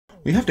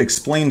We have to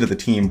explain to the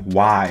team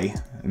why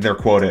their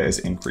quota is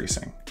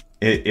increasing.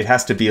 It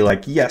has to be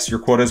like, yes, your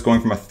quota is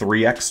going from a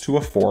 3x to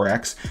a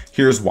 4x.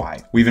 Here's why.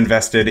 We've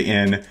invested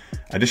in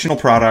additional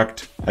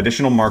product,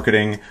 additional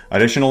marketing,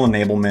 additional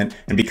enablement.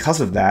 And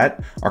because of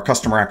that, our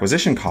customer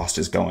acquisition cost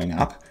is going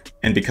up.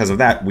 And because of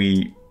that,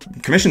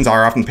 commissions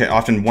are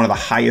often one of the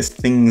highest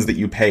things that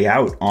you pay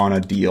out on a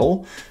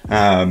deal,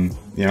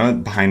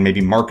 behind maybe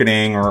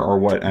marketing or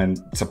what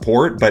and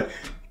support. But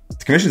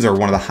commissions are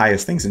one of the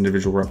highest things,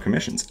 individual rep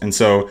commissions. And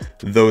so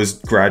those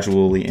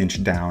gradually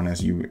inch down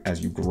as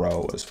you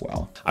grow as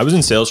well. I was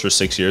in sales for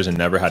 6 years and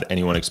never had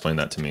anyone explain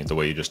that to me the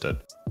way you just did.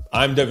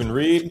 I'm Devin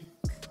Reed.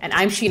 And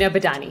I'm Sheena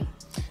Badani.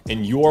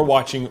 And you're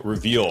watching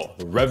Reveal,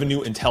 the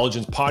Revenue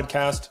Intelligence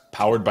podcast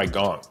powered by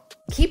Gong.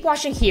 Keep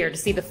watching here to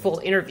see the full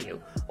interview.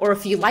 Or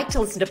if you like to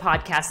listen to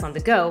podcasts on the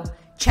go,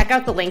 check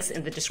out the links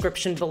in the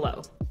description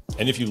below.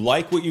 And if you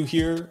like what you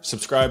hear,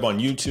 subscribe on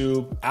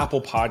YouTube,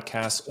 Apple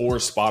Podcasts, or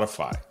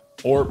Spotify.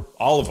 Or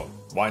all of them.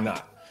 Why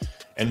not?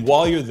 And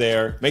while you're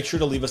there, make sure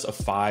to leave us a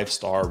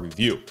 5-star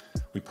review.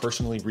 We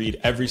personally read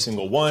every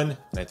single one,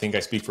 and I think I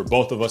speak for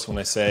both of us when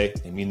I say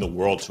they mean the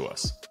world to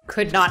us.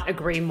 Could not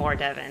agree more,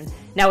 Devin.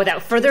 Now,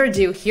 without further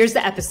ado, here's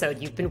the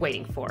episode you've been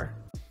waiting for.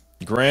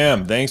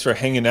 Graham, thanks for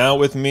hanging out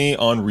with me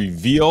on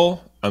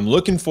Reveal. I'm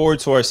looking forward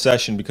to our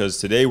session because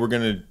today we're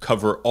going to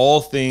cover all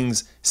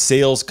things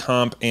sales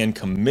comp and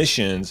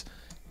commissions,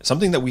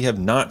 something that we have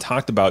not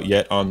talked about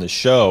yet on the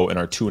show in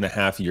our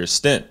 2.5-year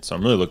stint. So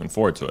I'm really looking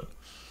forward to it.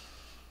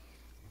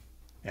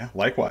 Yeah,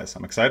 likewise.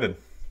 I'm excited.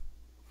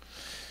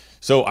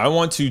 So I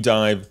want to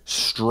dive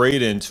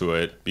straight into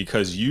it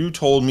because you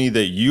told me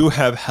that you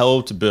have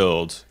helped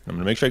build, I'm going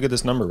to make sure I get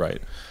this number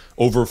right,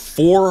 over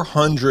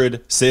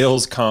 400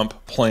 sales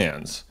comp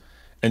plans.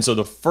 And so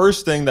the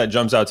first thing that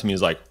jumps out to me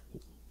is like,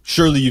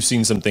 surely you've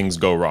seen some things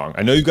go wrong.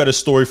 I know you've got a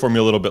story for me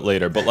a little bit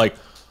later, but like,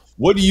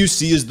 what do you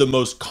see as the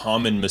most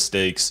common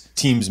mistakes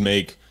teams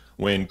make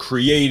when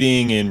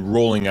creating and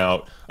rolling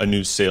out a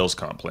new sales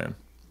comp plan?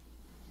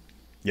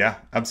 Yeah,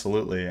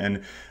 absolutely.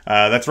 And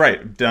that's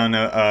right. Done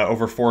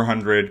over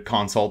 400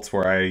 consults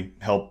where I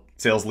help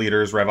sales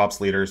leaders,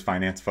 RevOps leaders,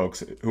 finance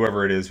folks,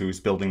 whoever it is who's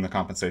building the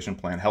compensation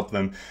plan, help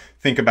them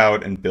think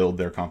about and build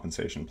their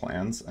compensation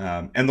plans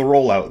and the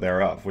rollout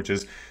thereof, which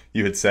is,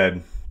 you had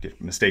said,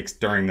 mistakes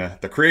during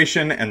the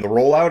creation and the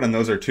rollout. And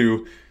those are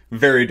two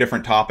very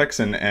different topics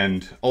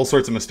and all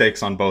sorts of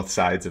mistakes on both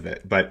sides of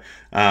it. But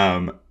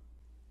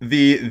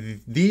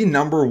the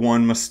number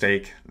one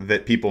mistake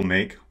that people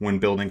make when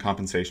building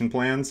compensation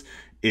plans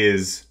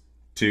is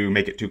to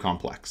make it too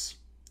complex,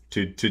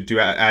 to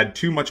add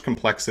too much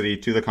complexity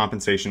to the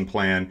compensation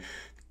plan.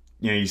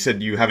 You know, you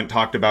said you haven't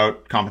talked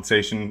about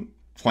compensation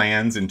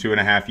plans in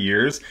 2.5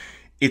 years.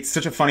 It's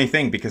such a funny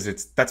thing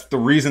because that's the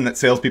reason that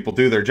salespeople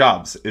do their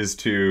jobs, is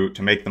to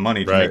make the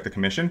money, to make the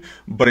commission.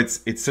 But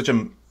it's such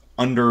a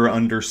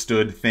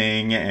understood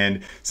thing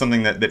and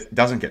something that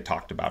doesn't get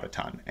talked about a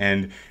ton.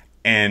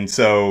 And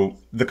so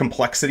the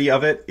complexity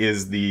of it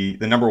is the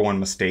number one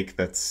mistake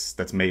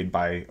that's made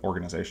by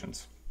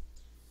organizations.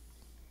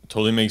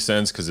 Totally makes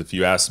sense, because if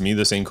you asked me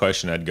the same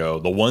question, I'd go,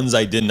 the ones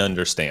I didn't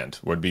understand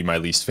would be my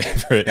least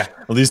favorite,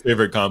 least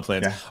favorite comp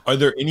plans. Yeah. Are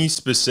there any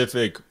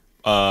specific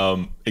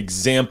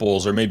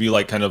examples or maybe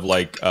like kind of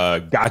like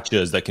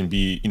gotchas that can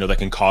be, that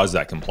can cause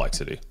that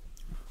complexity?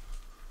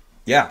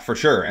 Yeah, for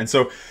sure. And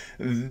so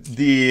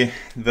the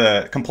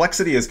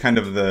complexity is kind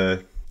of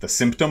the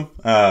symptom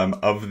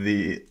of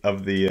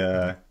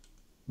the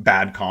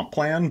bad comp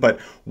plan.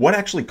 But what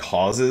actually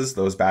causes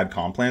those bad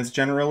comp plans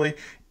generally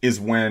is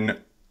when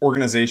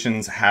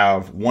organizations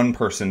have one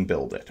person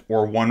build it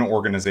or one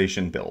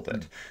organization build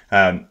it.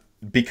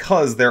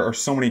 Because there are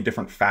so many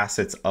different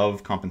facets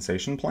of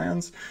compensation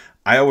plans,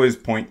 I always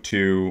point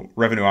to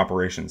revenue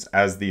operations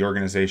as the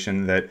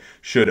organization that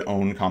should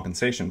own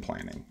compensation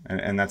planning.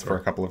 And that's for a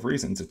couple of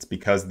reasons. It's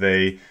because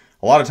a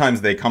lot of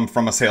times they come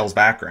from a sales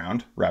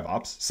background,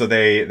 RevOps, so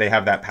they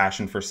have that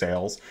passion for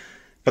sales,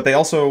 but they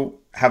also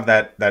have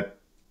that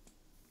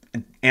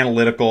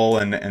analytical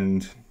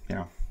and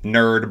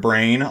nerd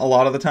brain a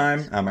lot of the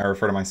time. I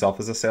refer to myself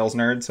as a sales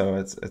nerd, so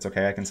it's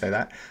okay, I can say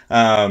that.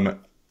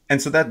 And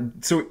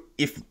so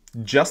if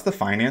just the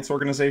finance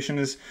organization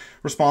is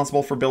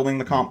responsible for building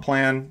the comp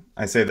plan,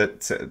 I say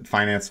that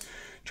finance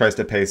tries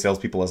to pay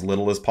salespeople as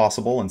little as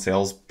possible, and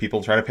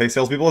salespeople try to pay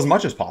salespeople as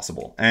much as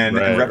possible. And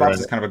RevOps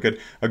is kind of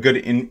a good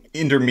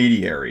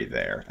intermediary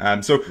there.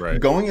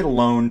 Going it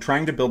alone,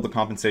 trying to build the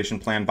compensation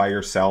plan by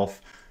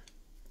yourself,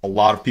 a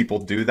lot of people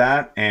do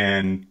that,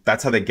 and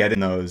that's how they get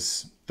in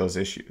those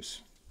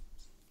issues.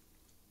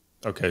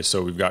 Okay,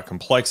 so we've got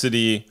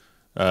complexity,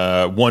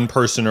 one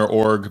person or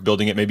org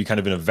building it maybe kind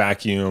of in a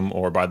vacuum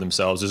or by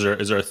themselves. Is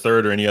there a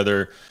third or any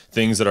other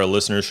things that our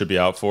listeners should be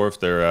out for if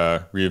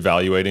they're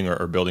reevaluating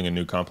or building a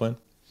new comp plan?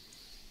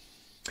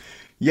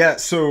 Yeah,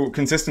 so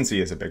consistency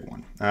is a big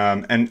one.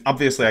 And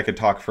obviously I could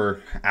talk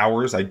for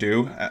hours. I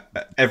do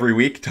every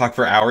week talk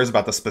for hours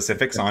about the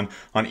specifics on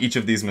each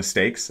of these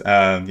mistakes.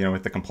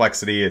 With the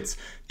complexity, it's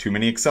too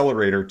many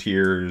accelerator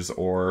tiers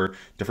or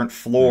different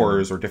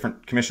floors or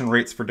different commission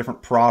rates for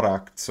different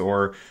products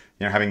or,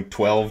 having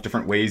 12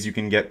 different ways you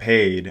can get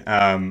paid.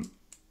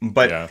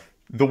 But Yeah.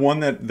 the one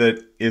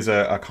that is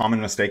a common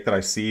mistake that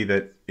I see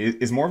that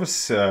is more of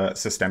a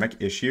systemic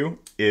issue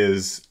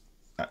is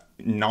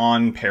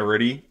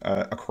non-parity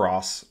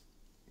across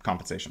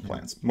compensation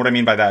plans. What I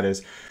mean by that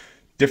is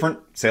different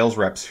sales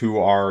reps who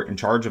are in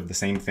charge of the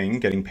same thing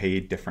getting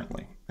paid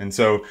differently. And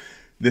so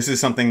this is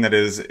something that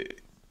is,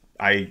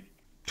 I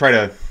try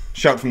to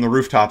shout from the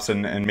rooftops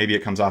and maybe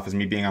it comes off as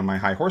me being on my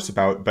high horse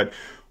about, but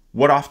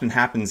what often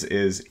happens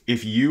is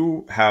if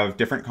you have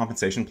different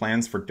compensation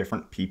plans for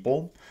different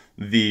people,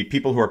 the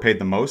people who are paid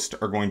the most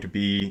are going to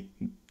be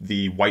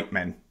the white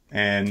men.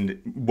 And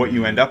what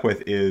you end up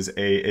with is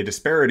a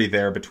disparity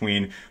there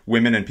between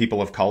women and people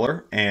of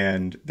color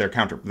and their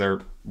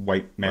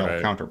white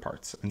male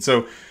counterparts.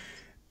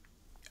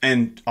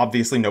 And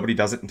obviously nobody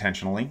does it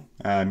intentionally.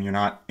 You're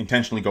not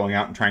intentionally going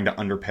out and trying to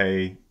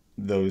underpay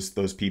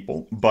those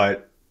people,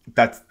 but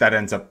that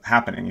ends up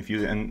happening.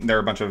 And there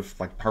are a bunch of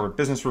like Harvard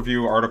Business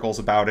Review articles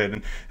about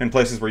it and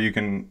places where you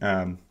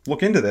can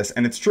look into this,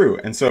 and it's true.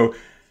 And so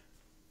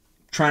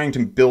trying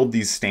to build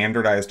these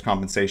standardized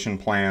compensation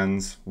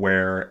plans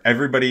where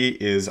everybody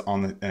is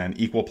on an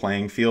equal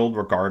playing field,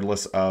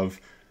 regardless of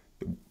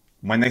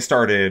when they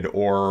started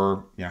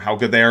or how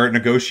good they are at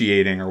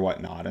negotiating or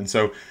whatnot. And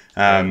so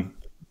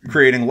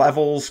creating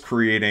levels,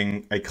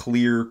 creating a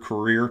clear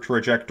career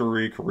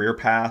trajectory, career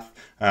path,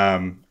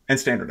 and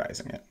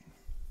standardizing it.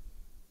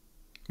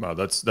 Wow,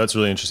 that's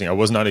really interesting. I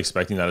was not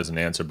expecting that as an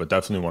answer, but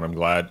definitely one I'm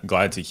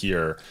glad to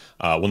hear.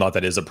 Well, not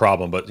that is a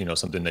problem, but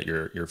something that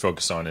you're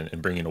focused on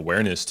and bringing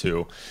awareness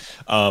to.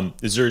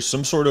 Is there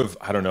some sort of,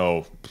 I don't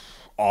know,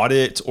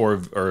 audit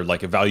or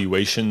like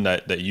evaluation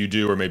that you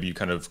do, or maybe you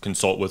kind of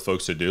consult with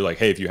folks to do? Like,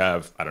 hey, if you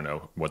have, I don't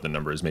know what the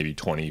number is, maybe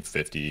 20,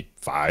 50,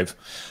 5,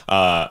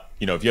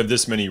 if you have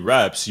this many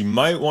reps, you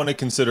might want to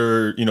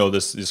consider,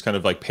 this kind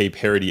of like pay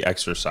parity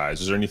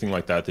exercise. Is there anything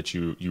like that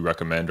you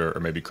recommend or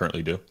maybe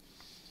currently do?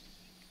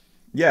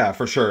 Yeah,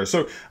 for sure.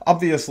 So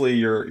obviously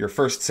your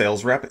first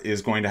sales rep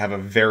is going to have a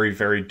very,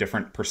 very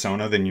different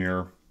persona than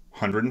your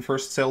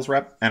 101st sales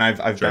rep. And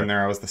I've been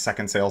there. I was the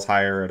second sales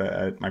hire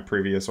at my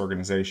previous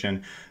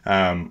organization,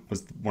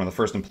 was one of the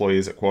first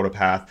employees at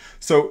QuotePath.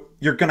 So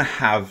you're going to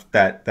have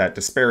that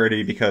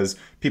disparity because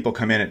people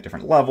come in at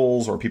different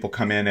levels or people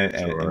come in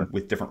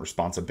with different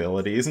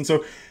responsibilities. And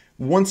so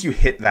once you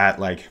hit that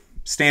like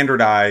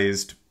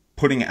standardized,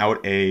 putting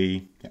out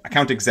a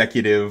account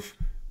executive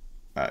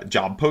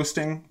job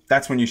posting,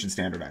 that's when you should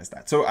standardize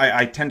that. So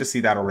I tend to see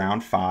that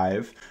around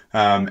 5.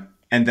 And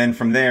then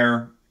from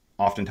there,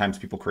 oftentimes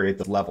people create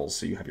the levels.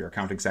 So you have your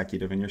account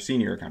executive and your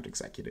senior account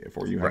executive,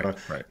 or you have a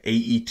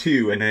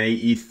AE2 and an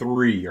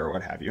AE3 or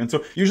what have you. And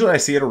so usually I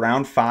see it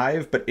around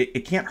 5, but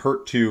it can't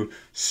hurt to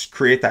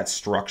create that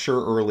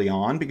structure early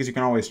on because you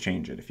can always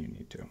change it if you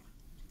need to.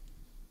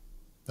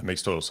 That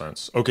makes total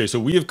sense. Okay, so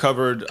we have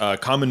covered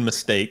common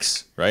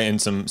mistakes, right, and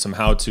some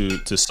how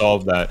to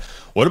solve that.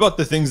 What about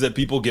the things that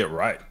people get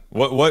right?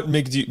 What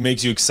makes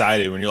you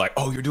excited when you're like,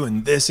 oh, you're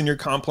doing this in your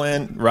comp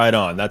plan? Right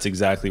on. That's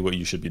exactly what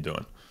you should be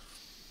doing.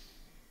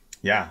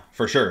 Yeah,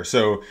 for sure.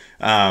 So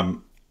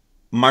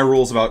my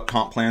rules about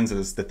comp plans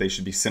is that they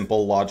should be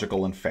simple,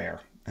 logical, and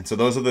fair. And so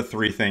those are the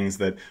 3 things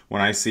that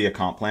when I see a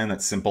comp plan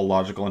that's simple,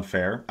 logical, and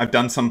fair. I've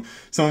done some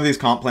of these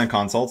comp plan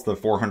consults, the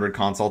 400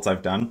 consults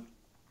I've done,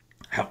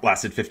 have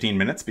lasted 15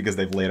 minutes because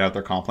they've laid out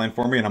their comp plan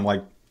for me. And I'm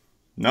like,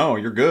 no,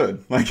 you're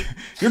good. Like,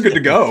 you're good to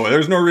go.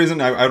 There's no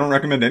reason. I don't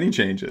recommend any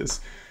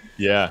changes.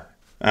 Yeah.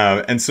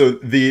 And so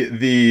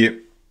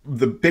the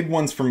big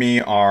ones for me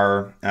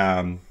are,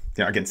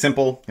 again,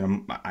 simple.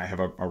 I have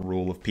a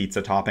rule of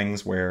pizza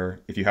toppings where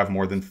if you have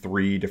more than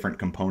 3 different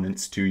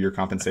components to your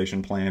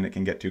compensation plan, it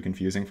can get too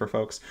confusing for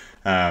folks.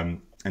 And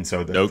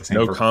so the same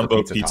no for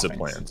combo pizza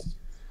plans.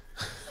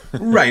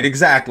 Right,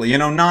 exactly.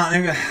 Not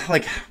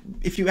like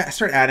if you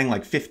start adding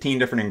like 15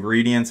 different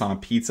ingredients on a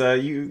pizza,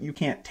 you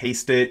can't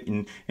taste it,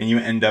 and you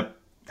end up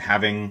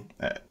having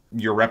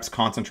your reps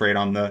concentrate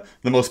on the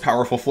most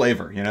powerful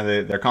flavor.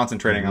 They're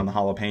concentrating on the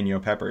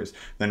jalapeno peppers.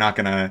 They're not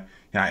gonna.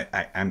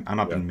 I'm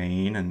up in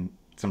Maine, and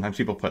sometimes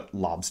people put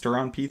lobster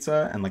on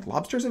pizza, and like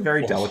lobster is a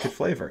very delicate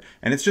flavor,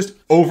 and it's just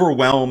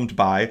overwhelmed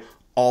by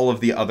all of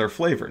the other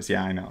flavors.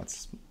 Yeah, I know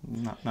it's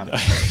not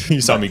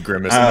you saw me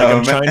grimace. Like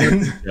I'm trying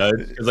to. Yeah,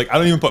 it's like I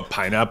don't even put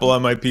pineapple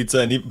on my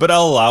pizza, but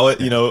I'll allow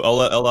it. I'll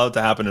allow it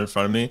to happen in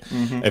front of me.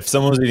 If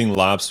someone was eating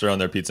lobster on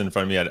their pizza in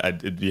front of me,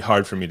 it'd be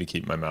hard for me to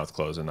keep my mouth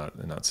closed and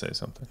not say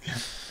something.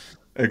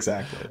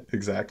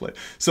 Exactly.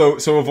 So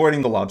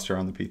avoiding the lobster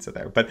on the pizza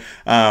there, but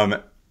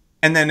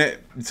and then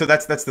so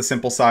that's the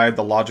simple side.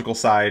 The logical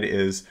side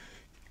is,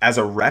 as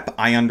a rep,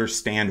 I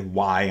understand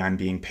why I'm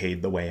being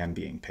paid the way I'm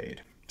being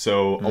paid.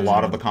 So a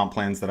lot of the comp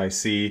plans that I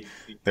see,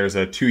 there's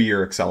a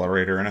 2-year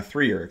accelerator and a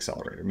 3-year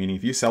accelerator, meaning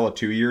if you sell a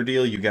 2-year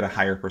deal, you get a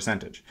higher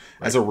percentage.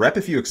 As a rep,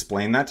 if you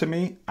explain that to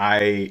me,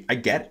 I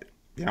get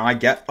it. I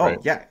get, oh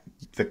yeah,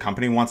 the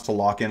company wants to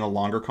lock in a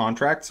longer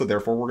contract, so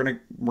therefore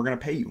we're gonna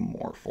pay you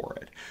more for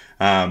it.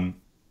 And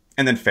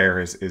then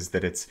fair is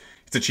that it's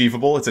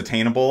achievable, it's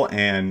attainable,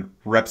 and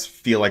reps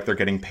feel like they're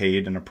getting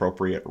paid an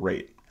appropriate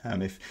rate.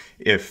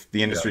 If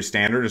the industry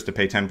standard is to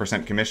pay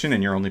 10% commission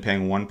and you're only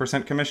paying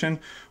 1% commission,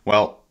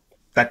 well,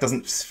 that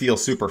doesn't feel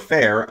super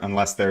fair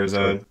unless there's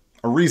a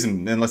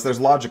reason, unless there's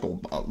logic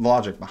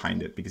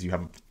behind it, because you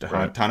have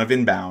a ton of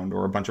inbound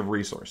or a bunch of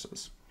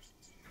resources.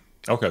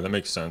 Okay, that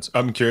makes sense.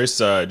 I'm curious,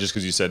 just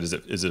because you said,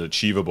 is it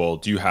achievable?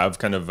 Do you have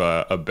kind of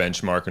a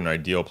benchmark, an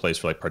ideal place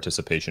for like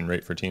participation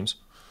rate for teams?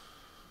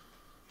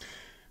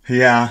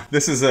 Yeah,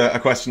 this is a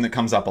question that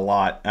comes up a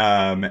lot,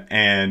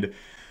 and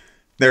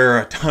there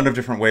are a ton of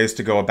different ways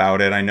to go about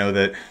it. I know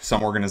that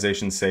some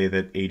organizations say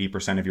that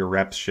 80% of your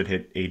reps should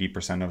hit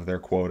 80% of their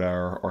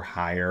quota or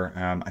higher.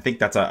 I think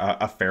that's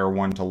a fair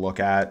one to look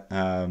at.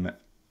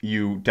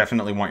 You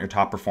definitely want your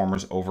top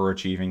performers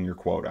overachieving your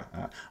quota.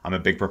 I'm a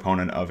big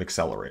proponent of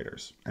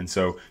accelerators. And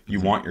so you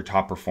want your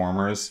top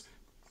performers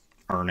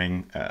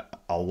earning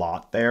a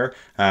lot there.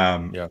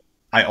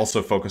 I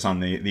also focus on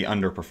the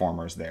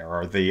underperformers there.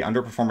 Are the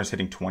underperformers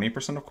hitting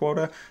 20% of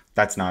quota?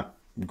 That's not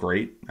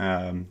great.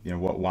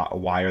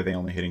 Why are they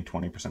only hitting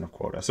 20% of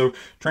quota? So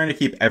trying to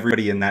keep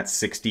everybody in that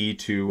 60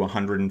 to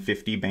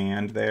 150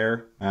 band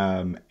there.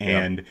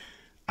 And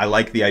I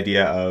like the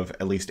idea of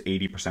at least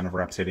 80% of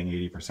reps hitting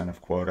 80%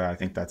 of quota. I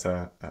think that's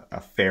a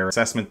fair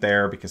assessment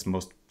there, because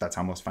that's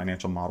how most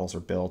financial models are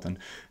built,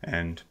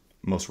 and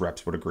most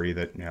reps would agree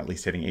that at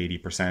least hitting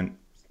 80%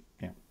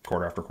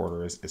 quarter after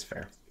quarter is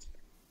fair.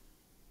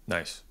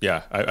 Nice.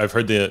 Yeah, I've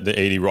heard the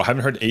 80 rule. I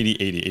haven't heard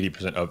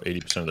 80% of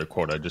 80% of their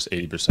quota, just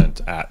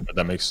 80% at. But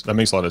that makes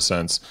a lot of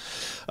sense.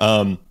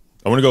 I'm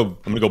gonna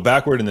go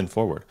backward and then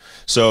forward.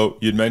 So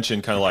you'd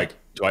mentioned kind of like,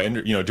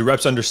 do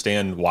reps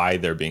understand why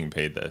they're being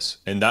paid this?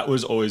 And that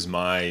was always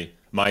my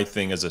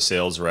thing as a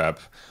sales rep,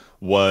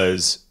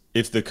 was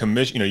if the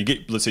commission,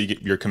 let's say you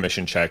get your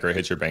commission check or it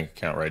hits your bank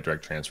account, right,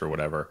 direct transfer,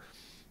 whatever,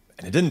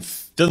 and it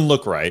doesn't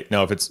look right.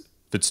 Now, if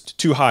it's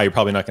too high, you're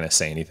probably not going to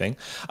say anything.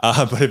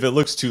 But if it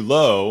looks too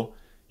low,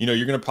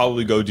 you're going to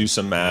probably go do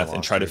some math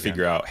and try to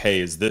figure out, hey,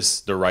 is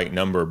this the right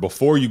number,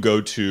 before you go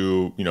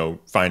to,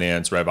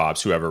 finance, rev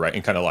ops, whoever, right,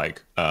 and kind of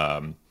like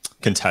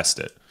contest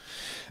it.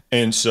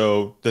 And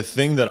so the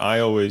thing that I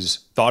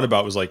always thought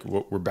about was like,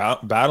 what we're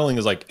battling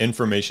is like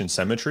information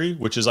symmetry,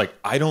 which is like,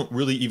 I don't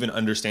really even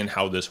understand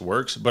how this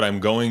works, but I'm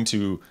going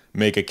to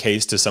make a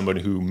case to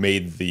somebody who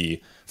made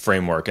the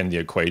framework and the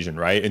equation,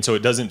 right? And so it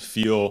doesn't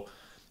feel,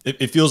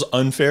 it feels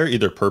unfair,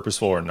 either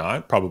purposeful or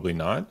not, probably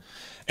not.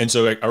 And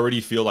so I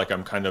already feel like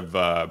I'm kind of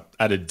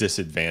at a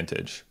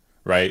disadvantage,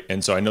 right?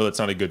 And so I know that's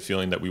not a good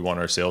feeling that we want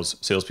our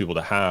salespeople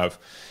to have.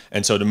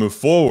 And so to move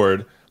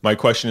forward, my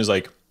question is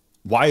like,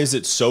 why is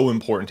it so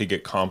important to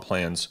get comp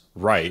plans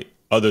right,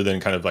 other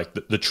than kind of like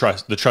the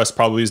trust? The trust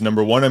probably is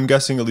number one, I'm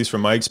guessing, at least from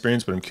my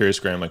experience, but I'm curious,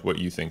 Graham, like what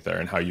you think there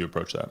and how you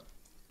approach that.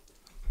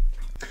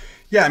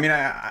 Yeah, I mean,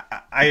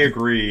 I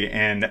agree.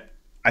 And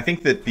I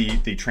think that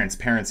the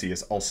transparency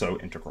is also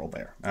integral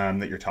there,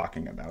 that you're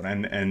talking about.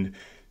 And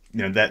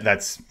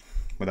that's,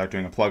 without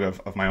doing a plug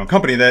of my own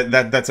company,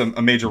 that's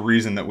a major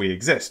reason that we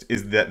exist,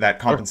 is that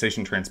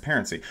compensation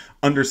transparency,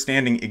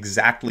 understanding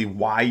exactly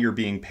why you're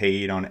being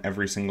paid on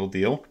every single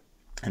deal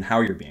and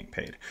how you're being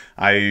paid.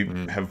 I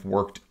have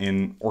worked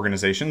in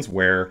organizations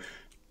where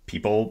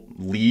people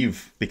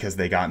leave because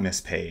they got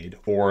mispaid,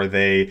 or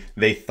they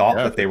thought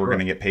that they were going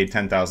to get paid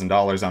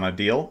 $10,000 on a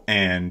deal,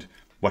 and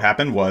what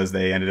happened was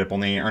they ended up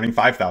only earning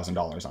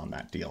 $5,000 on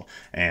that deal,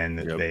 and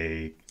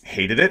they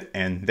hated it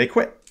and they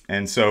quit.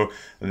 And so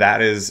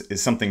that is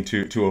something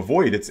to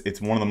avoid. It's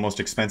one of the most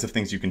expensive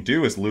things you can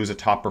do, is lose a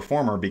top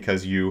performer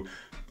because you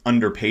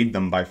underpaid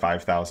them by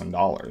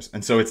 $5,000.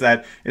 And so it's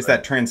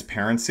that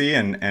transparency,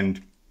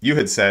 and you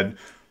had said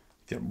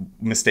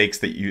mistakes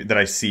that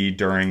I see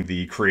during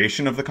the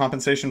creation of the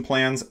compensation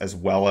plans, as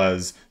well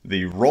as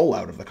the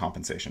rollout of the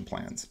compensation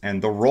plans.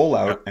 And the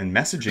rollout and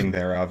messaging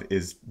thereof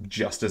is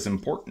just as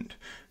important.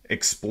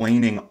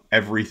 Explaining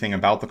everything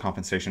about the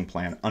compensation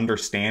plan,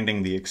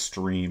 understanding the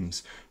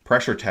extremes,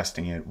 pressure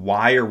testing it.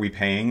 Why are we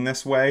paying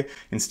this way?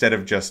 Instead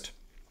of just,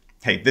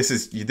 hey, this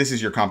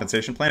is your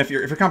compensation plan. If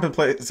your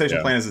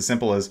compensation plan is as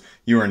simple as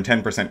you earn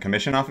 10%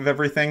 commission off of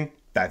everything,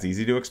 that's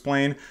easy to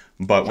explain.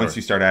 But once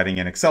you start adding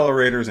in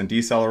accelerators and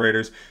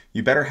decelerators,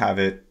 you better have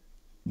it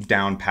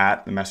down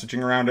pat, the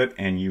messaging around it,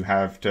 and you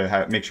have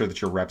to make sure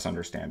that your reps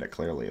understand it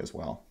clearly as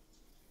well.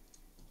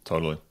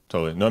 Totally.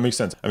 No, it makes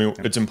sense. I mean,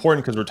 it's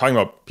important because we're talking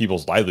about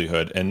people's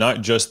livelihood, and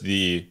not just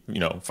the,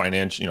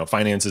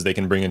 finances they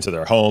can bring into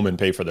their home and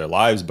pay for their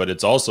lives, but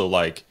it's also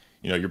like,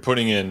 you're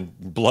putting in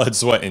blood,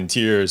 sweat, and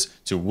tears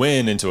to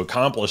win and to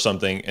accomplish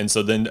something. And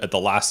so then at the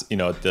last,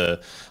 at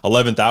the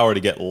 11th hour, to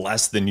get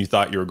less than you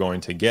thought you were going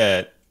to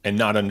get and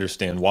not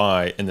understand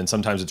why. And then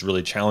sometimes it's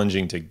really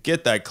challenging to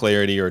get that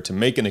clarity, or to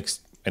make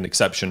an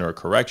exception or a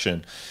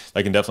correction,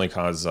 that can definitely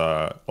cause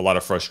a lot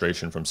of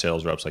frustration from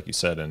sales reps, like you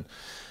said, and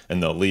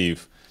they'll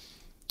leave,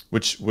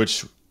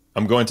 which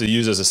I'm going to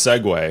use as a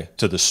segue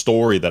to the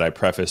story that I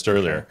prefaced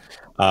earlier.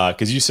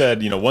 Because you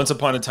said, once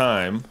upon a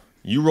time,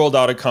 you rolled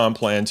out a comp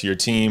plan to your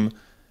team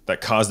that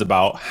caused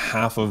about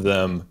half of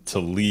them to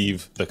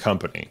leave the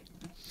company.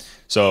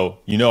 So,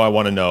 I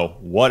want to know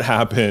what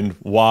happened,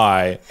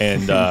 why,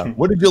 and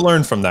what did you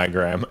learn from that,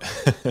 Graham?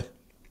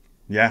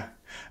 Yeah,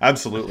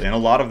 absolutely. And a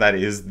lot of that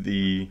is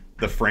the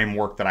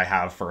framework that I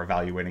have for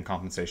evaluating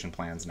compensation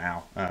plans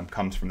now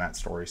comes from that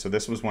story. So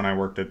this was when I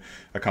worked at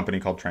a company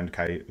called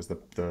TrendKite. It was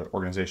the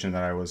organization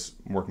that I was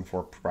working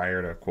for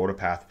prior to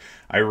QuotePath.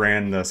 I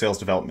ran the sales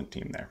development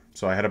team there.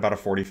 So I had about a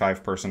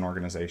 45-person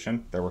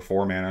organization. There were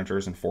 4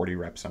 managers and 40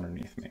 reps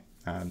underneath me.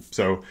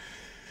 So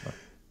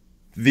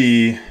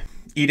the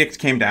edict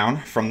came down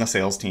from the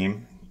sales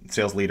team,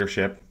 sales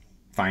leadership,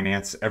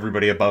 finance,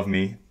 everybody above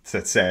me,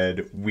 that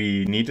said,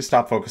 we need to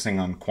stop focusing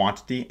on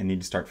quantity and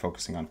need to start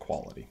focusing on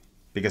quality.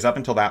 Because up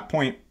until that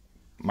point,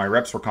 my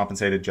reps were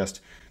compensated just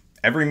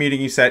every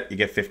meeting you set, you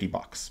get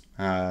 $50.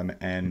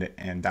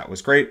 And that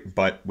was great,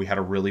 but we had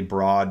a really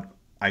broad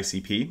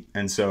ICP.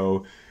 And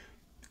so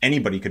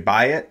anybody could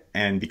buy it.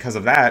 And because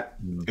of that,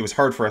 it was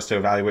hard for us to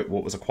evaluate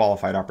what was a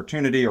qualified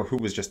opportunity or who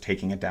was just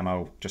taking a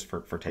demo just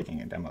for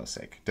taking a demo's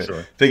sake,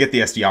 to get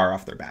the SDR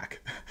off their back,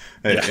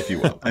 if you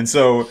will. And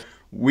so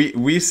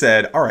we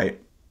said, all right,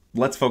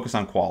 let's focus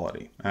on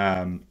quality.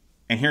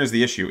 And here's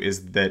the issue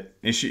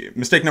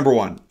mistake number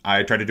 1,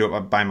 I tried to do it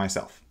by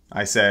myself.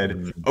 I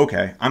said,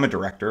 okay, I'm a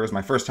director. It was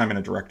my first time in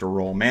a director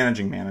role,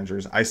 managing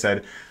managers. I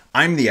said,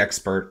 I'm the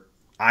expert.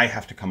 I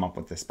have to come up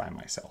with this by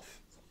myself.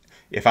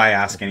 If I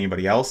ask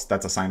anybody else,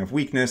 that's a sign of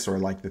weakness or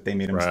like that they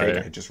made a mistake.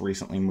 I had just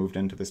recently moved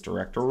into this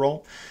director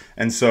role.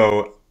 And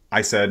so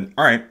I said,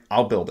 all right,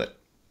 I'll build it.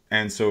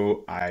 And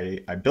so I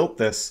built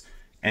this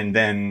and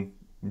then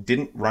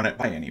didn't run it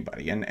by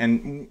anybody.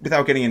 And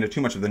without getting into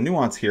too much of the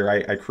nuance here,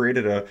 I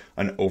created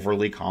an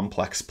overly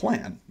complex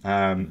plan.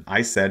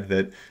 I said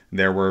that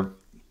there were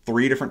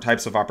 3 different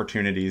types of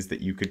opportunities that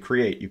you could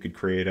create. You could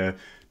create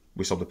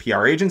we sold to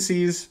PR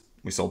agencies,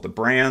 we sold to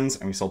brands,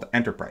 and we sold to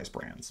enterprise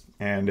brands.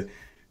 And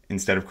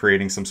instead of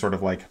creating some sort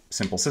of like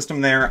simple system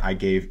there, I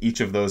gave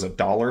each of those a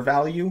dollar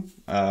value,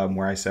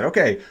 where I said,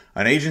 okay,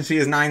 an agency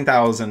is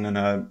 9,000 and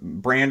a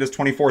brand is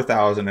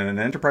 24,000 and an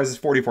enterprise is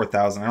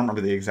 44,000. I don't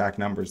remember the exact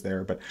numbers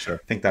there, but I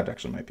think that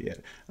actually might be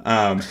it.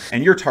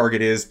 And your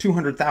target is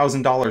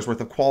 $200,000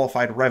 worth of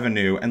qualified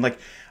revenue. And like,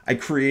 I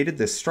created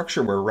this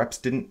structure where reps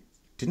didn't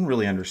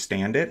really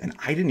understand it. And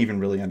I didn't even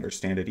really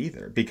understand it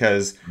either,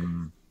 because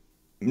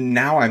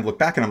now I look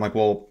back and I'm like,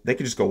 well, they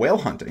could just go whale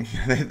hunting.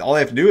 All they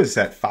have to do is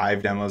set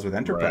 5 demos with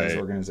enterprise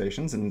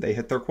organizations and they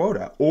hit their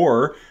quota,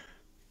 or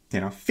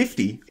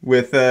 50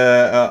 with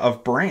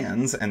of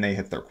brands and they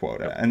hit their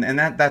quota. And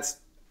that's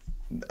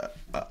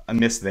a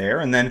miss there.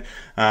 And then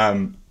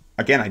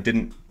again, I'm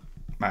going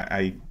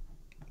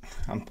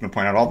to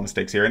point out all the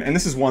mistakes here, and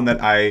this is one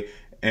that I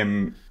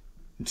am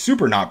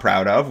super not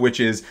proud of, which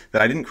is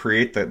that I didn't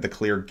create the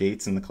clear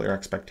gates and the clear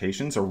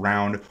expectations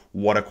around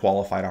what a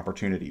qualified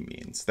opportunity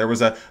means. There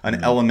was an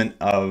element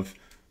of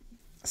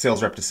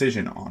sales rep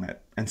decision on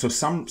it. And so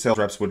some sales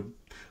reps would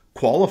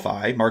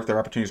mark their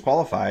opportunities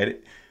qualified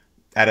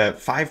at a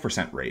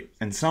 5% rate,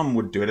 and some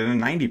would do it at a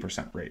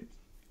 90% rate.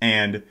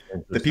 And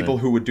the people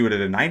who would do it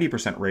at a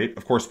 90% rate,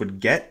 of course,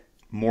 would get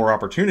more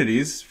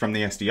opportunities from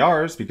the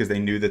SDRs because they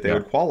knew that they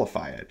would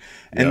qualify it.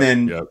 And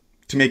then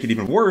to make it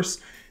even worse,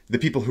 the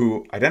people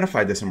who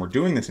identified this and were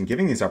doing this and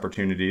giving these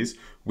opportunities,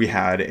 we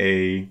had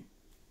a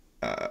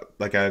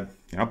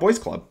boys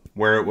club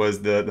where it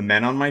was the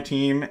men on my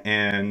team,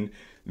 and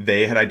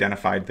they had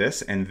identified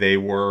this, and they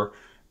were,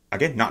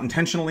 again, not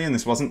intentionally, and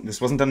this wasn't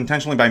done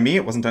intentionally by me,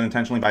 it wasn't done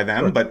intentionally by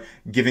them, but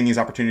giving these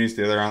opportunities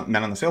to the other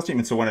men on the sales team.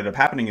 And so what ended up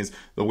happening is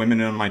the women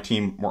on my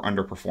team were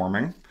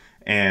underperforming,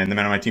 and the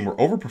men on my team were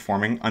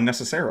overperforming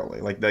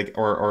unnecessarily,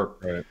 or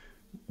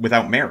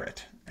without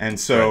merit. And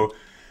so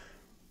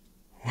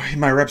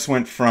my reps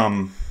went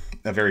from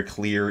a very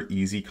clear,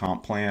 easy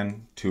comp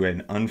plan to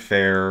an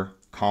unfair,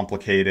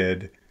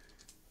 complicated,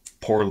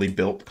 poorly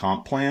built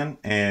comp plan.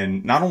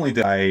 And not only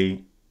did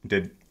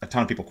a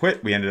ton of people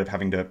quit, we ended up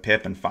having to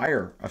PIP and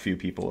fire a few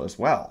people as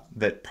well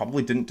that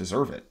probably didn't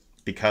deserve it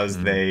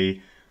because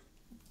they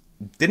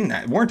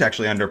weren't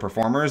actually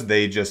underperformers.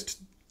 They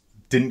just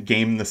didn't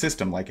game the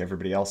system like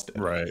everybody else did.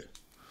 Right.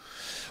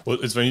 Well,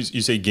 it's funny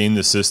you say game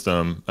the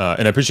system,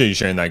 and I appreciate you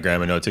sharing that,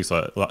 Graham. I know it takes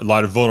a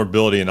lot of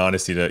vulnerability and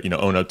honesty to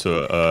own up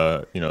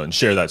to and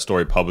share that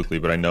story publicly.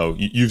 But I know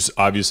you've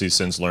obviously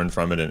since learned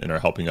from it and are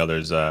helping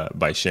others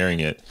by sharing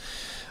it.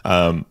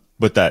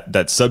 But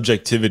that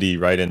subjectivity,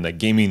 right, and the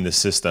gaming the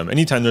system.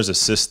 Anytime there's a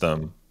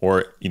system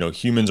or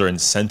humans are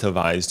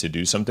incentivized to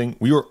do something,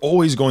 we are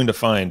always going to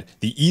find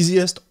the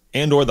easiest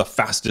and or the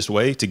fastest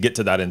way to get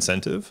to that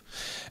incentive.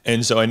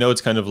 And so I know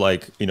it's kind of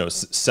like,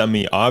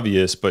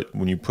 semi-obvious, but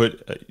when you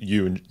put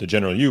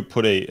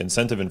put a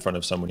incentive in front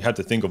of someone, you have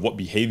to think of what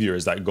behavior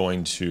is that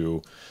going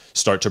to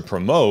start to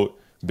promote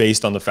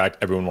based on the fact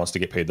everyone wants to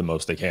get paid the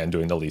most they can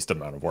doing the least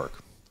amount of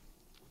work.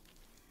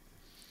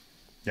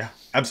 Yeah,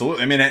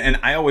 absolutely. I mean, and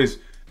I always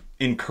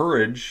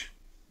encourage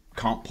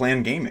comp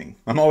plan gaming.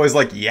 I'm always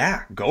like,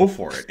 yeah, go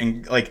for it.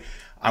 And like,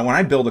 when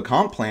I build a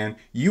comp plan,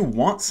 you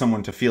want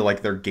someone to feel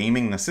like they're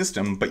gaming the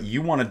system, but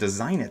you want to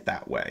design it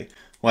that way.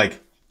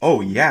 Like,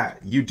 oh yeah,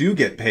 you do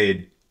get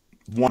paid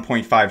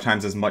 1.5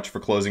 times as much for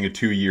closing a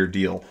 2-year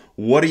deal.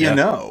 What do you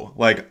know?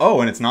 Like,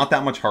 oh, and it's not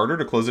that much harder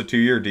to close a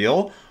 2-year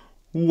deal.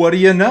 What do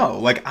you know?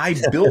 Like, I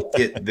built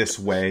it this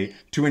way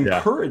to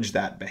encourage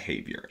that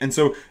behavior. And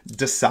so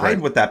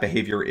decide what that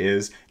behavior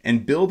is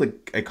and build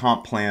a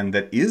comp plan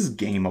that is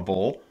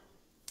gameable,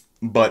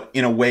 but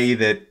in a way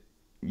that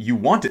you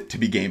want it to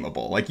be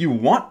gameable. Like, you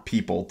want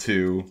people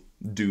to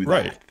do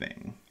that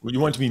thing. You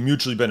want it to be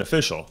mutually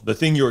beneficial. The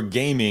thing you're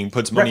gaming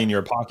puts money in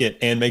your pocket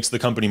and makes the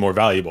company more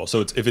valuable.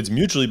 So if it's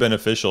mutually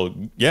beneficial,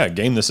 yeah,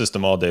 game the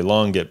system all day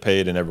long, get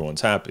paid, and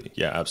everyone's happy.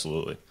 Yeah,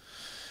 absolutely.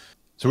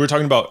 So we're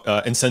talking about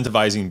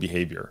incentivizing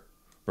behavior,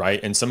 right?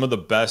 And some of the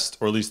best,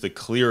 or at least the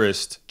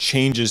clearest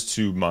changes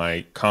to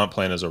my comp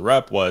plan as a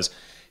rep was,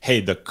 hey,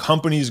 the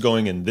company's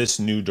going in this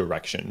new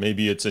direction.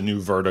 Maybe it's a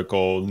new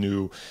vertical,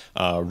 new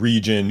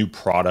region, new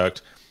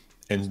product.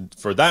 And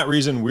for that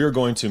reason, we're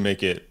going to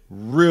make it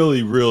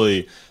really,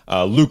 really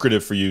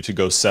lucrative for you to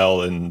go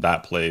sell in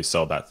that place,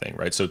 sell that thing,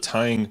 right? So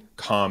tying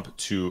comp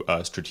to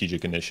a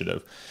strategic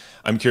initiative.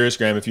 I'm curious,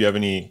 Graham, if you have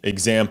any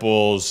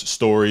examples,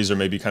 stories, or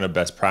maybe kind of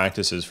best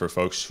practices for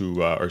folks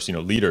who are,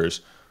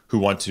 leaders who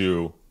want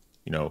to,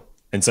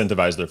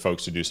 incentivize their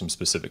folks to do some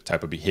specific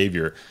type of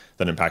behavior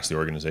that impacts the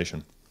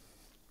organization.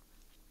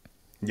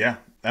 Yeah,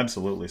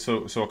 absolutely.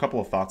 So a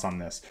couple of thoughts on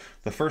this.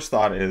 The first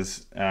thought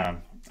is,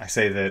 I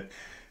say that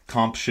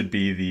comp should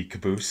be the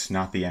caboose,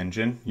 not the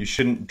engine. You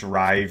shouldn't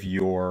drive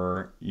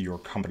your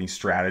company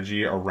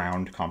strategy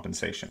around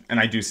compensation. And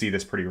I do see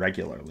this pretty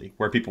regularly,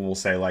 where people will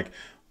say like,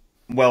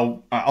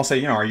 well, I'll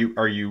say, are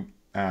you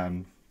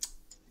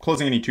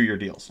closing any 2-year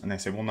deals? And they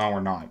say, well, no, we're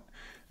not.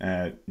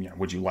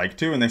 Would you like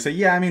to? And they say,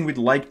 yeah, I mean, we'd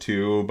like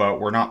to, but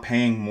we're not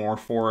paying more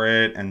for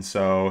it, and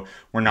so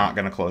we're not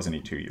going to close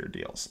any 2-year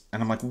deals.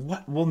 And I'm like,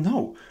 what? Well,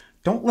 no.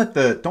 Don't let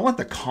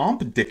the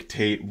comp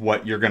dictate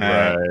what you're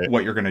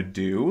gonna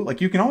do. Like,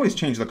 you can always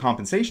change the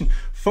compensation.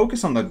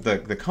 Focus on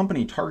the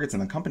company targets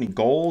and the company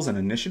goals and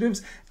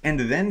initiatives, and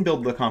then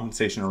build the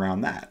compensation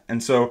around that.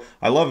 And so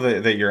I love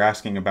that you're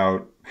asking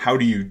about how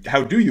do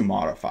you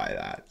modify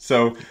that.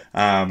 So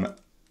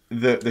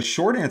the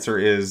short answer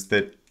is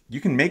that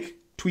you can make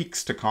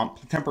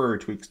temporary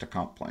tweaks to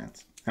comp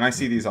plans. And I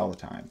see these all the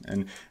time,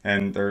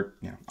 and they're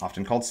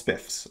often called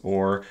spiffs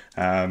or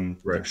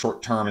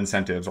short-term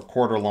incentives or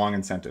quarter-long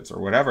incentives or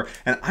whatever.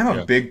 And I'm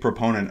a big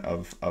proponent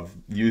of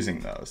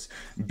using those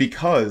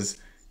because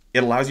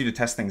it allows you to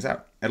test things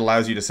out. It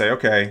allows you to say,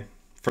 okay,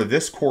 for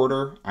this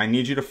quarter, I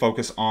need you to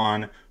focus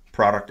on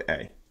product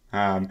A,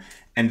 and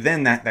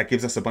then that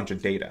gives us a bunch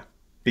of data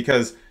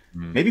because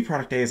maybe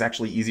product A is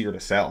actually easier to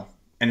sell,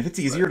 and if it's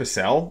easier to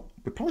sell,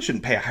 we probably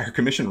shouldn't pay a higher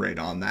commission rate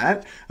on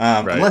that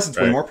unless it's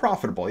way more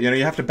profitable.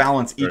 You have to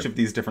balance each of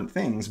these different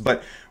things.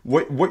 But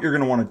what you're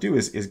going to want to do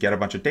is get a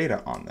bunch of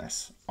data on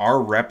this.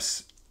 Are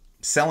reps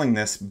selling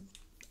this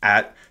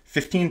at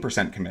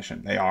 15%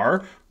 commission? They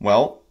are.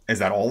 Well, is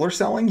that all they're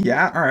selling?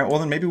 Yeah. All right. Well,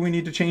 then maybe we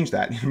need to change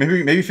that.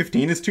 Maybe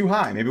 15 is too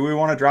high. Maybe we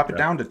want to drop it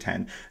down to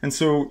 10. And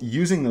so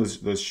using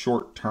those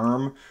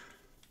short-term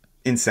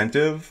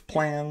incentive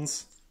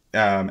plans,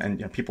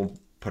 and people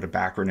put a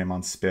backronym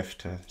on SPIF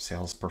to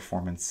Sales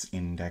Performance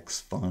Index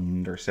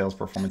Fund or Sales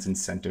Performance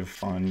Incentive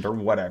Fund or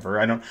whatever.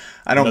 I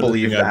don't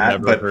believe that.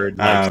 I've never heard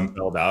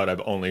spelled out.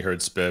 I've only heard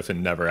SPIF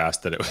and never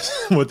asked that it was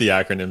what the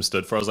acronym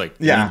stood for. I was like,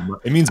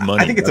 it means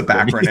money. I think it's a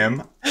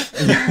backronym.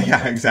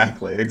 Yeah,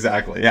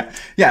 exactly.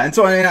 Yeah. And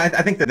so I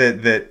think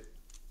that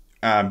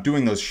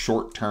doing those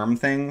short-term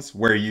things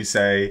where you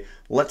say,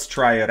 let's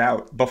try it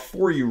out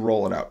before you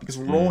roll it out, because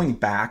rolling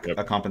back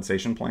a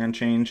compensation plan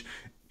change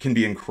can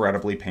be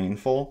incredibly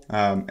painful.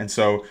 And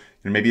so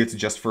maybe it's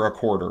just for a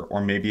quarter, or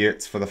maybe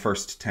it's for the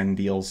first 10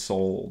 deals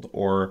sold,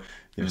 or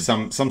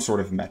some sort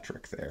of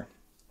metric there.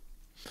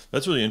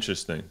 That's really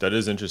interesting. That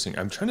is interesting.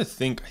 I'm trying to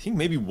think. I think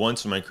maybe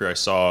once in my career I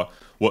saw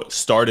what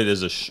started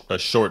as a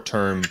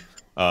short-term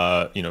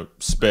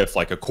spiff,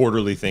 like a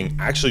quarterly thing,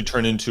 actually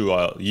turn into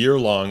a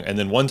year-long, and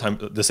then one time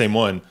the same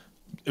one,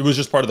 it was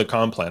just part of the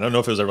comp plan. I don't know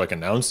if it was ever like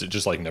announced. It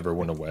just like never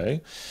went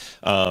away.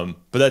 But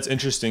that's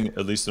interesting,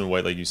 at least in a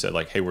way, like you said,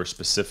 like, hey, we're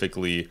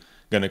specifically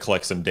going to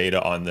collect some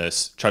data on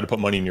this, try to put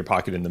money in your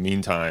pocket in the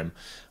meantime,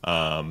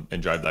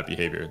 and drive that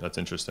behavior. That's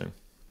interesting.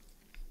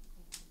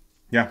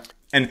 Yeah.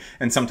 And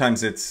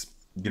sometimes it's,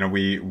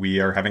 we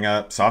are having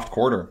a soft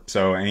quarter.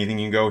 So anything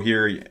you go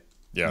here,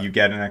 you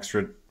get an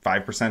extra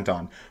 5%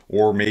 on,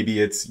 or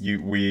maybe it's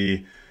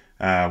we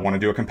want to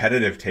do a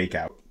competitive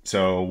takeout.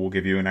 So we'll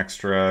give you an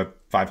extra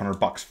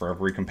 $500 for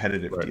every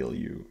competitive deal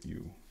you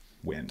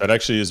win. That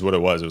actually is what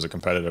it was. It was a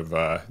competitive,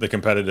 the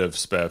competitive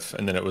spiff.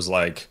 And then it was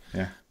like,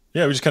 we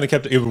just kind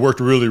of it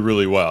worked really,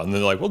 really well. And then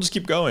they're like, we'll just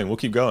keep going. We'll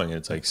keep going. And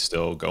it's like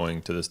still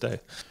going to this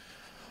day.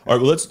 All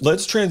right, well,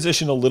 let's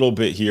transition a little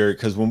bit here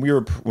because when we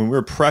were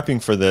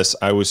prepping for this,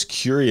 I was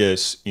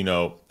curious,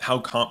 how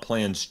comp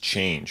plans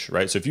change,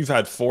 right? So if you've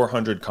had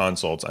 400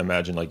 consults, I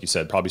imagine, like you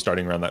said, probably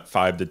starting around that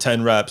 5 to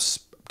 10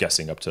 reps,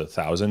 guessing up to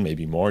 1,000,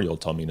 maybe more. You'll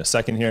tell me in a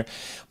second here,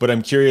 but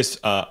I'm curious.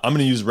 I'm going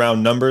to use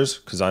round numbers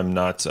because I'm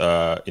not,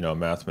 a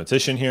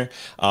mathematician here.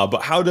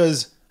 But how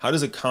does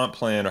a comp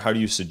plan, or how do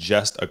you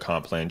suggest a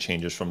comp plan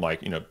changes from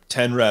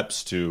 10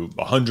 reps to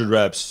 100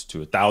 reps to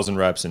 1,000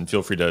 reps? And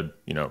feel free to,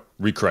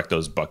 recorrect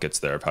those buckets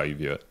there of how you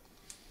view it.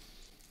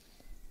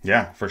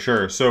 Yeah, for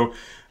sure. So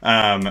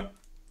a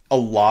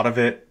lot of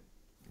it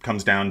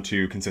comes down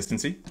to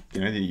consistency.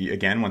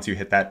 Again, once you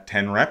hit that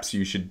 10 reps,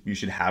 you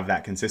should have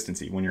that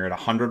consistency. When you're at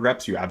 100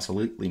 reps, you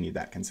absolutely need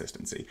that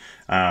consistency.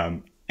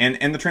 And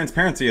the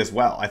transparency as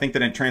well. I think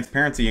that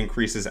transparency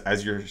increases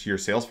as your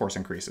sales force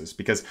increases,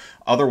 because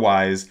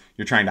otherwise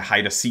you're trying to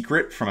hide a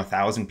secret from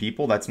 1,000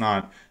 people. That's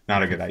not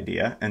a good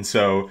idea. And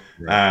so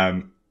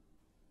right.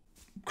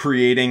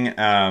 Creating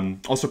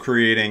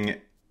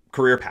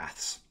career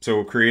paths.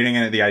 So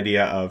creating the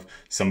idea of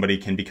somebody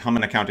can become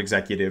an account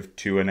executive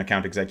to an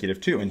account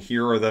executive too. And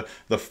here are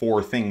the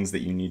 4 things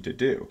that you need to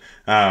do.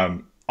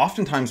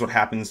 Oftentimes what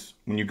happens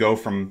when you go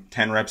from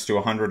 10 reps to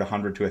 100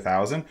 to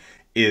 1,000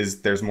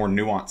 is there's more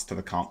nuance to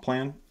the comp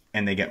plan,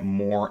 and they get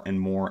more and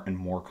more and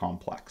more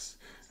complex.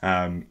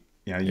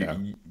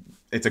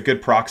 It's a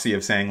good proxy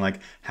of saying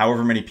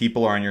however many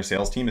people are on your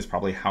sales team is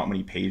probably how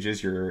many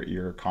pages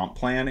your comp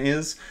plan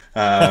is.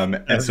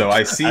 And so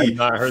I see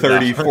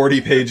 30,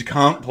 40 page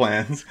comp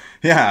plans.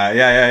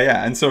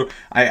 Yeah. And so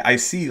I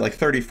see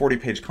 30, 40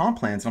 page comp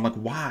plans, and I'm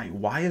like,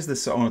 why is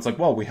this so? And it's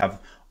well, we have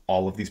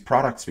all of these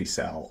products we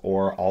sell,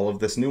 or all of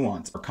this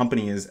nuance. Our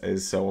company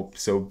is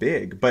so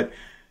big, but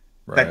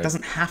right. That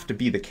doesn't have to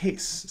be the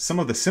case. Some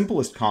of the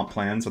simplest comp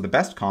plans, or the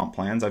best comp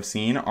plans I've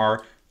seen,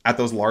 are at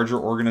those larger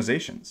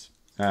organizations.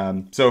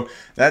 So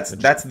that's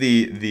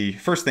the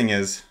first thing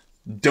is,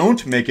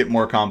 don't make it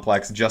more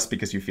complex just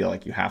because you feel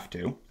like you have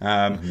to.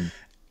 And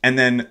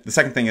then the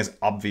second thing is,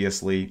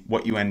 obviously,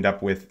 what you end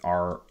up with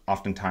are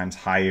oftentimes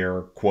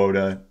higher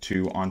quota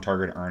to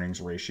on-target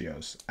earnings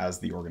ratios as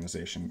the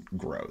organization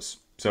grows.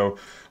 So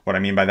what I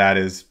mean by that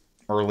is,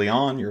 early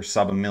on, you're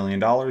sub $1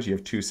 million, you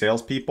have 2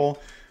 salespeople,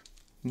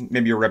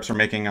 maybe your reps are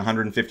making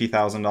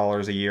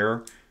 $150,000 a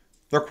year.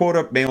 Their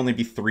quota may only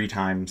be 3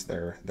 times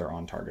their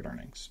on-target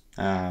earnings.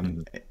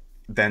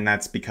 Then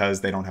that's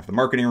because they don't have the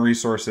marketing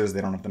resources,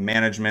 they don't have the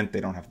management, they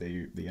don't have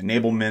the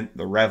enablement,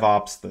 the rev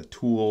ops, the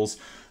tools,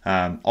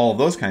 all of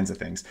those kinds of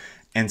things.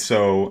 And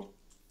so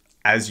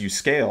as you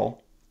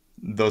scale,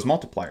 those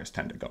multipliers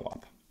tend to go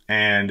up.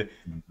 And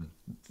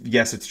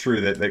yes, it's true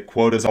that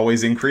quotas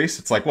always increase.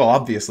 It's well,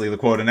 obviously the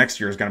quota next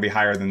year is going to be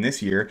higher than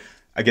this year.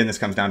 Again, this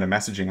comes down to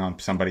messaging on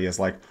somebody as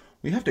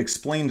we have to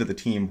explain to the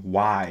team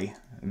why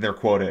their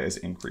quota is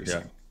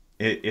increasing.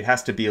 Yeah. It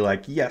has to be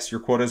yes,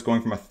 your quota is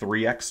going from a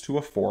 3x to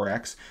a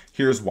 4x.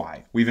 Here's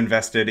why. We've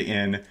invested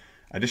in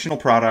additional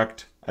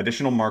product,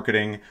 additional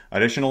marketing,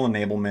 additional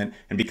enablement.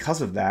 And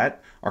because of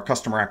that, our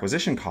customer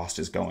acquisition cost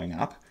is going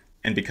up.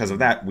 And because of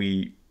that,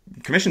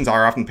 commissions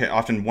are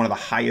often one of the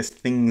highest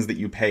things that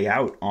you pay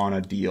out on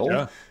a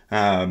deal.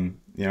 Yeah.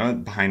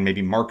 Behind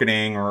maybe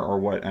marketing or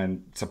what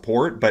and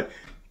support, but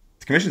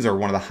commissions are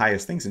one of the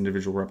highest things,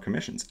 individual rep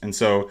commissions. And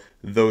so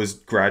those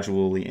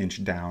gradually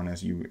inch down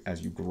as you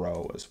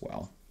grow as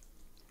well.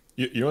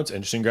 You know what's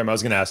interesting, Graham? I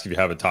was going to ask if you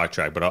have a talk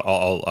track, but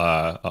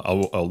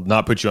I'll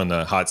not put you on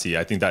the hot seat.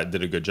 I think that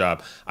did a good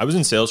job. I was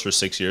in sales for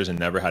 6 years and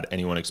never had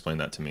anyone explain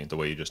that to me the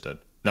way you just did.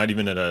 Not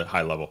even at a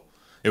high level.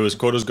 It was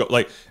quotas go,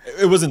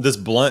 it wasn't this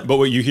blunt, but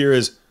what you hear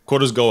is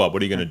quotas go up.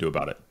 What are you going to do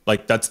about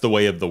it? That's the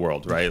way of the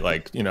world, right?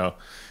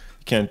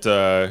 Can't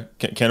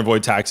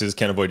avoid taxes,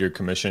 can't avoid your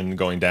commission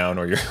going down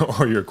or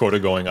your quota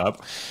going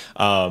up.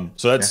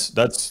 So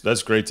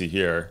that's great to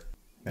hear.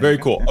 Very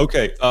cool.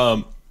 Okay.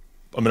 I'm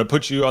going to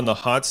put you on the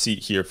hot seat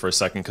here for a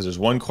second, because there's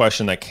one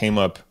question that came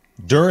up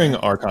during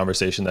our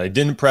conversation that I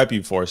didn't prep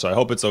you for, so I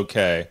hope it's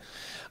okay.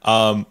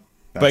 But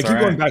I keep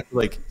going back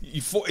to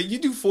you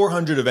do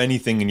 400 of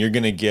anything and you're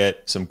going to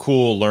get some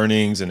cool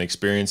learnings and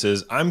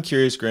experiences. I'm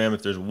curious, Graham,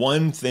 if there's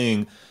one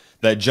thing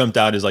that jumped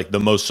out as the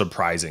most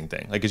surprising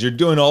thing. As you're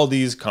doing all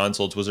these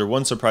consults, was there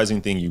one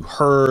surprising thing you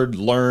heard,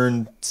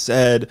 learned,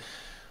 said?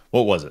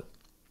 What was it?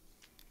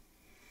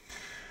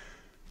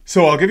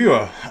 So I'll give you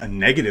a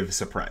negative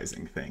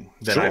surprising thing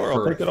that I've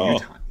heard a few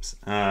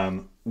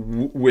times,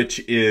 which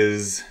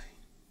is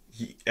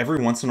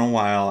every once in a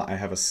while I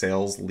have a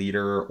sales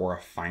leader or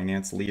a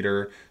finance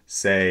leader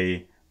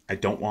say, I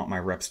don't want my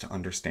reps to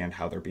understand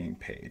how they're being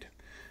paid.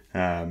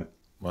 Wow.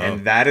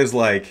 And that is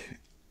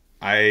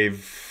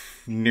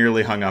I've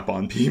nearly hung up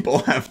on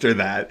people after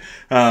that,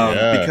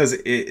 because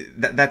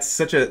that's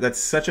such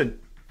a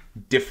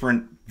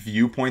different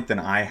viewpoint than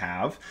I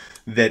have,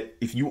 that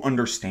if you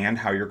understand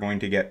how you're going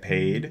to get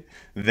paid,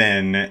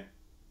 then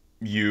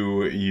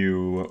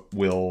you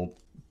will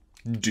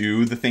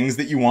do the things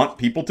that you want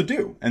people to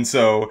do, and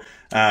so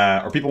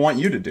or people want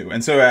you to do.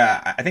 And so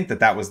I think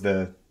that was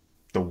the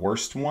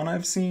worst one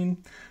I've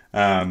seen.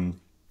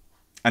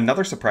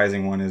 another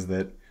surprising one is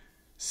that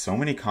so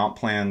many comp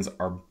plans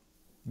are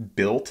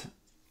built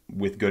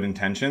with good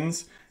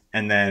intentions,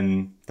 and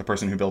then the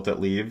person who built it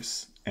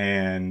leaves,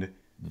 and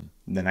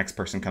the next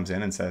person comes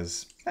in and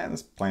says,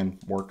 this plan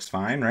works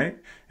fine, right?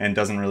 And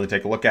doesn't really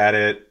take a look at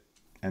it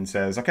and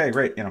says, okay,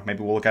 great,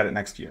 maybe we'll look at it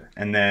next year.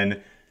 And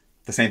then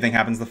the same thing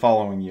happens the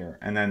following year,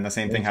 and then the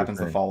same thing happens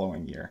the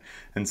following year.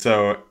 And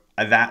so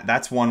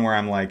that's one where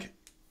I'm like,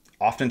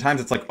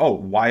 oftentimes it's like, oh,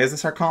 why is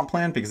this our comp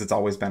plan? Because it's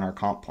always been our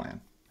comp plan.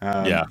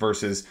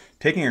 Versus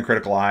taking a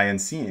critical eye and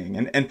seeing.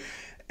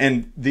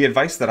 And the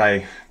advice that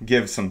I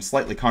give, some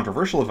slightly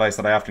controversial advice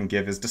that I often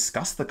give, is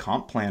discuss the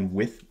comp plan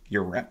with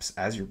your reps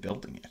as you're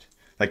building it.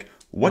 Like,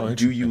 what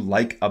do you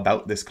like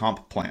about this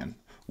comp plan?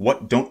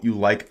 What don't you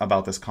like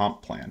about this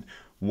comp plan?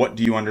 What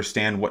do you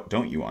understand? What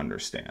don't you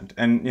understand?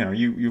 And,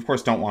 you of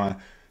course don't want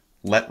to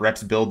let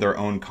reps build their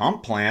own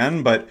comp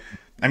plan, but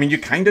I mean, you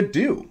kind of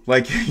do.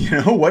 Like,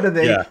 what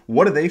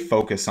do they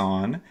focus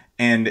on,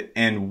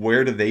 and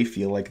where do they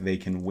feel like they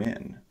can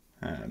win?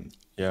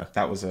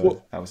 That was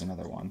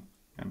another one.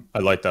 I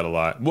like that a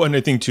lot. Well, and I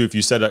think too, if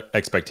you set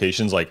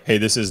expectations like, hey,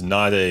 this is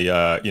not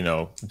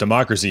a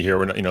democracy here.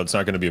 We're not, it's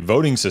not going to be a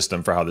voting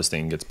system for how this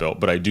thing gets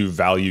built, but I do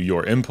value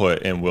your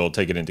input and we'll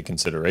take it into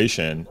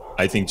consideration.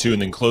 I think too,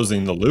 and then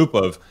closing the loop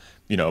of,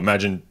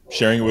 imagine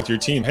sharing it with your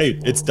team. Hey,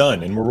 it's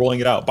done and we're rolling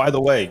it out. By the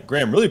way,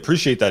 Graham, really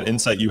appreciate that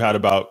insight you had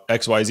about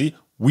XYZ.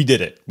 We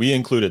did it. We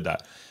included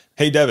that.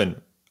 Hey,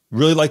 Devin,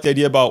 really like the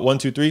idea about 1,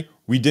 2, 3.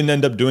 We didn't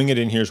end up doing it,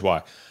 and here's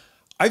why.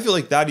 I feel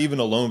like that even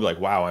alone, be like,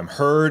 wow, I'm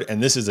heard,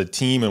 and this is a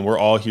team, and we're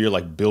all here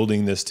like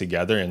building this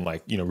together, and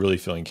like, really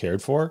feeling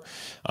cared for.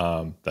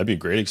 That'd be a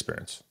great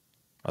experience.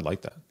 I'd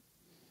like that.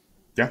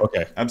 Yeah.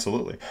 Okay.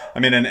 Absolutely. I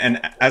mean,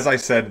 and as I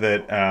said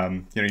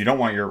that, you don't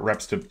want your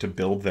reps to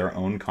build their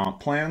own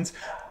comp plans.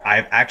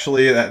 I've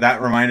actually,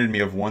 that reminded me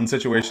of one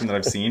situation that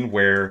I've seen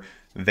where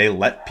they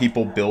let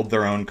people build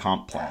their own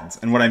comp plans.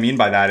 And what I mean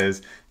by that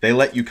is they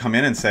let you come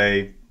in and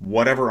say,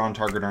 whatever on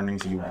target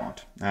earnings you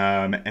want.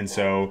 And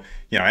so,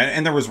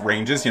 and there was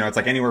ranges, it's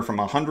like anywhere from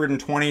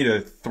 $120,000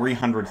 to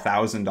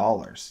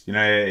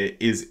 $300,000,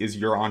 is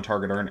your on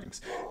target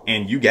earnings.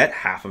 And you get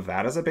half of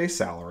that as a base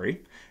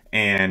salary.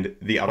 And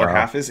the other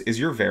half is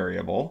your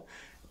variable,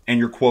 and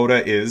your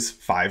quota is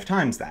 5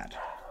 times that.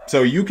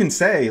 So you can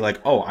say like,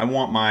 oh, I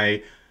want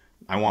my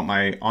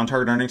on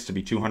target earnings to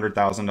be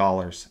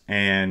 $200,000,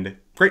 and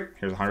great,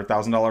 here's a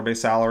 $100,000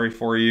 base salary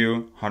for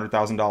you,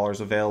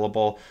 $100,000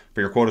 available,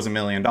 but your quota is $1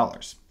 million.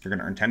 You're going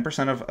to earn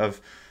 10%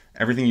 of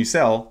everything you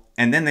sell.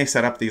 And then they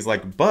set up these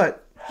like,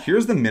 but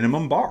here's the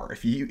minimum bar.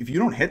 If you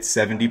don't hit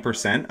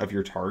 70% of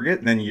your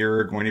target, then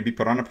you're going to be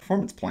put on a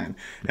performance plan.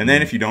 And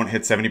then if you don't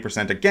hit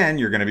 70% again,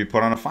 you're going to be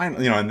put on a fine,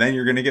 and then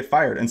you're going to get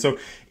fired. And so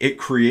it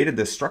created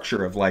this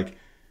structure of like,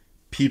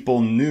 people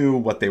knew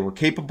what they were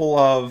capable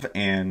of,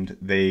 and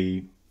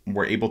they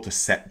were able to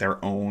set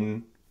their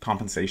own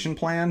compensation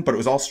plan, but it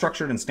was all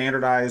structured and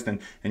standardized,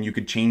 and you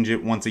could change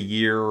it once a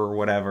year or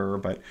whatever.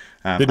 But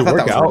I thought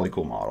that was a really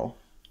cool model.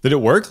 Did it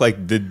work? Like,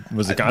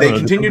 was it? They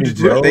continued to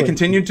do it. They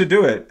continued to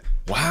do it.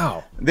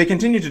 Wow. They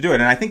continued to do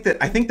it, and I think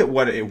that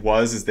what it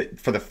was is that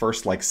for the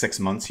first like 6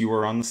 months you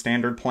were on the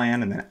standard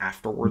plan, and then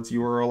afterwards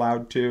you were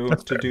allowed to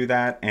do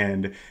that,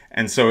 and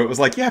so it was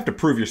like you have to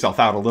prove yourself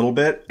out a little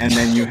bit, and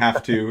then you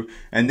have to,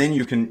 and then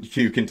you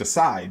can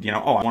decide,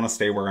 oh, I want to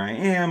stay where I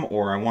am,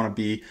 or I want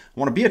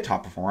to be a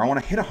top performer. I want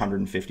to hit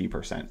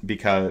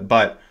 150%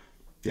 but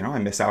I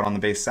miss out on the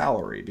base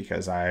salary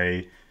because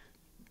I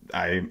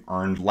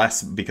earned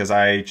less because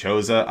I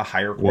chose a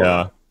higher quota.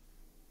 Yeah.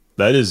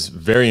 That is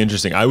very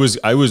interesting. I was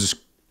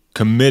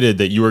committed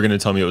that you were going to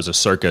tell me it was a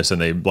circus, and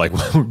they like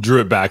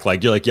drew it back.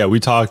 Like, you're like, yeah, we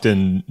talked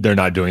and they're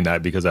not doing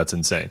that because that's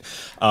insane.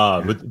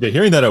 But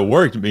hearing that it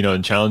worked,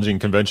 and challenging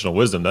conventional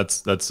wisdom, that's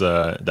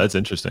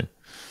interesting.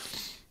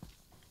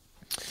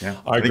 Yeah.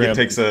 I think it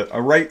takes a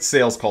right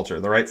sales culture,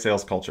 the right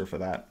sales culture for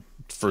that.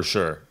 For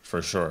sure.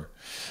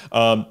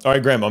 All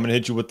right, Graham, I'm going to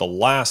hit you with the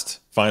last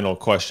final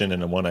question,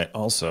 and one I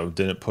also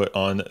didn't put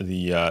on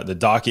the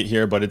docket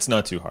here, but it's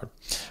not too hard.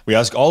 We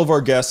ask all of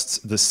our guests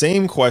the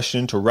same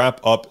question to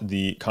wrap up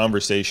the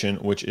conversation,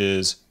 which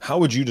is, how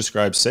would you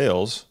describe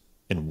sales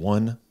in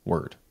one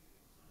word?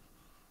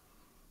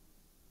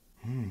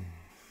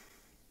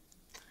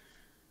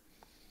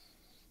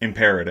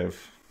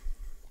 Imperative.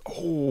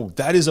 Oh,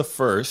 that is a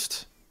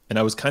first. And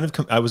I was kind of,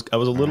 I was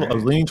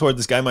leaning toward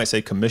this guy might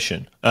say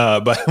commission,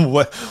 but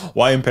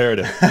why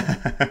imperative?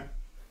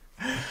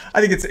 I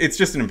think it's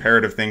just an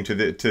imperative thing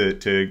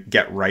to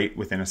get right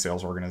within a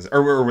sales organization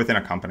or within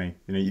a company.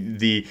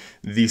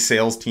 The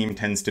sales team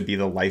tends to be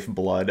the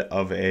lifeblood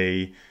of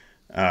a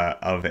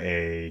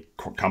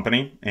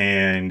company,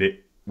 and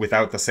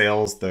without the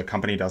sales, the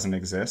company doesn't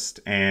exist.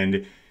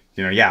 And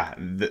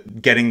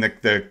getting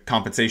the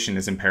compensation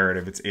is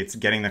imperative. It's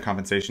getting the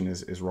compensation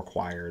is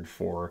required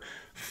for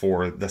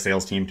the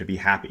sales team to be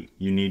happy.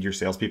 You need your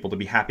salespeople to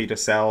be happy to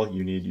sell.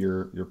 You need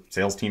your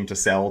sales team to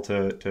sell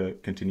to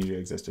continue to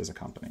exist as a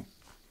company.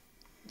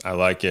 I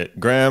like it.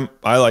 Graham,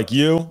 I like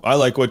you. I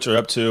like what you're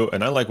up to.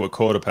 And I like what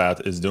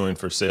QuotePath is doing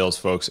for sales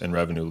folks and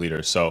revenue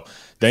leaders. So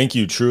thank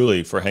you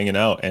truly for hanging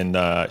out and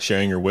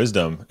sharing your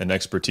wisdom and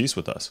expertise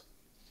with us.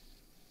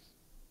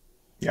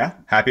 Yeah,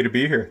 happy to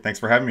be here. Thanks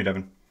for having me,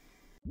 Devin.